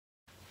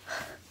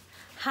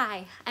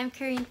Hi, I'm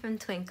Kareen from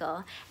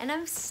Twinkl, and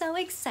I'm so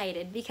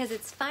excited because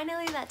it's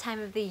finally that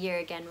time of the year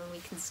again when we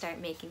can start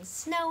making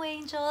snow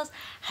angels,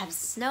 have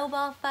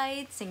snowball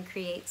fights, and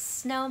create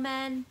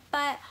snowmen.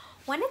 But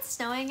when it's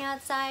snowing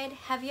outside,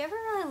 have you ever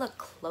really looked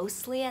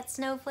closely at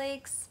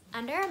snowflakes?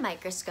 Under a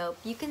microscope,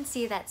 you can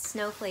see that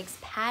snowflakes'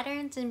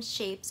 patterns and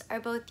shapes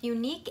are both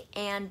unique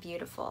and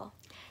beautiful.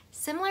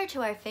 Similar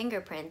to our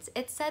fingerprints,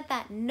 it's said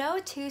that no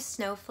two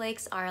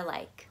snowflakes are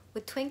alike.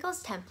 With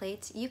Twinkl's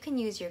templates, you can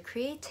use your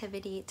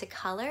creativity to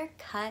color,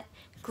 cut,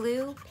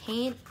 glue,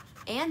 paint,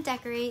 and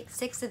decorate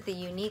 6 of the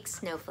unique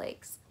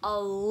snowflakes. A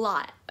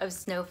lot of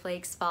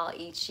snowflakes fall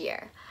each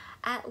year.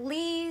 At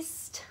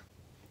least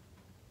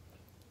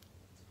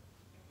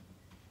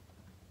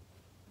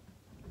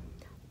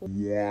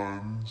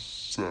 1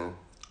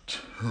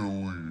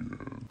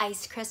 septillion.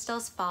 Ice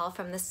crystals fall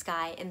from the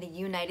sky in the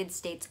United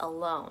States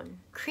alone.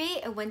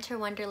 Create a winter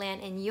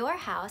wonderland in your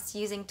house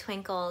using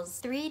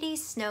Twinkl's 3D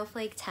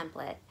snowflake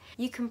template.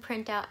 You can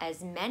print out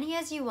as many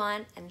as you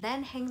want and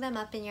then hang them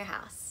up in your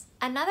house.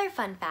 Another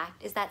fun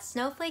fact is that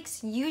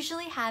snowflakes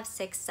usually have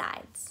 6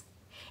 sides.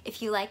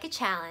 If you like a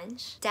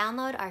challenge,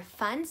 download our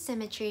fun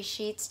symmetry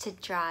sheets to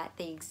draw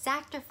the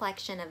exact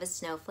reflection of a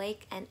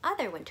snowflake and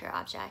other winter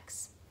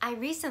objects. I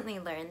recently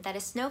learned that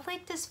a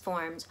snowflake is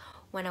formed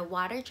when a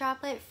water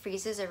droplet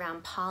freezes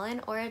around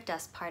pollen or a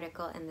dust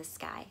particle in the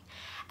sky.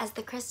 As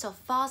the crystal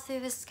falls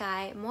through the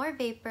sky, more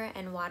vapor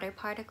and water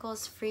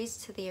particles freeze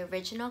to the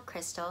original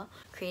crystal,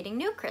 creating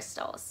new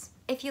crystals.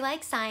 If you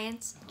like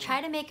science,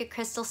 try to make a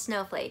crystal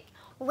snowflake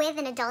with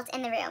an adult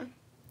in the room.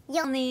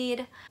 You'll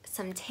need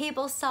some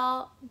table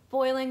salt,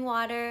 boiling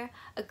water,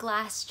 a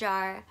glass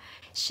jar,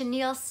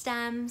 chenille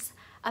stems,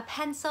 a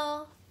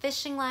pencil,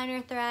 fishing line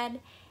or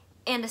thread,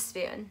 and a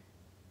spoon.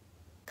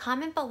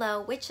 Comment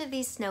below which of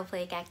these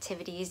snowflake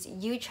activities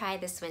you try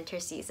this winter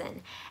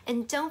season.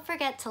 And don't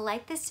forget to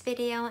like this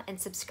video and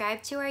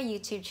subscribe to our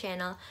YouTube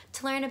channel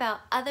to learn about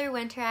other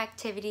winter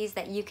activities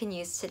that you can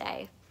use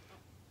today.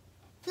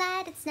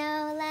 Let it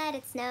snow, let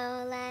it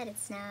snow, let it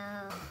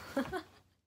snow.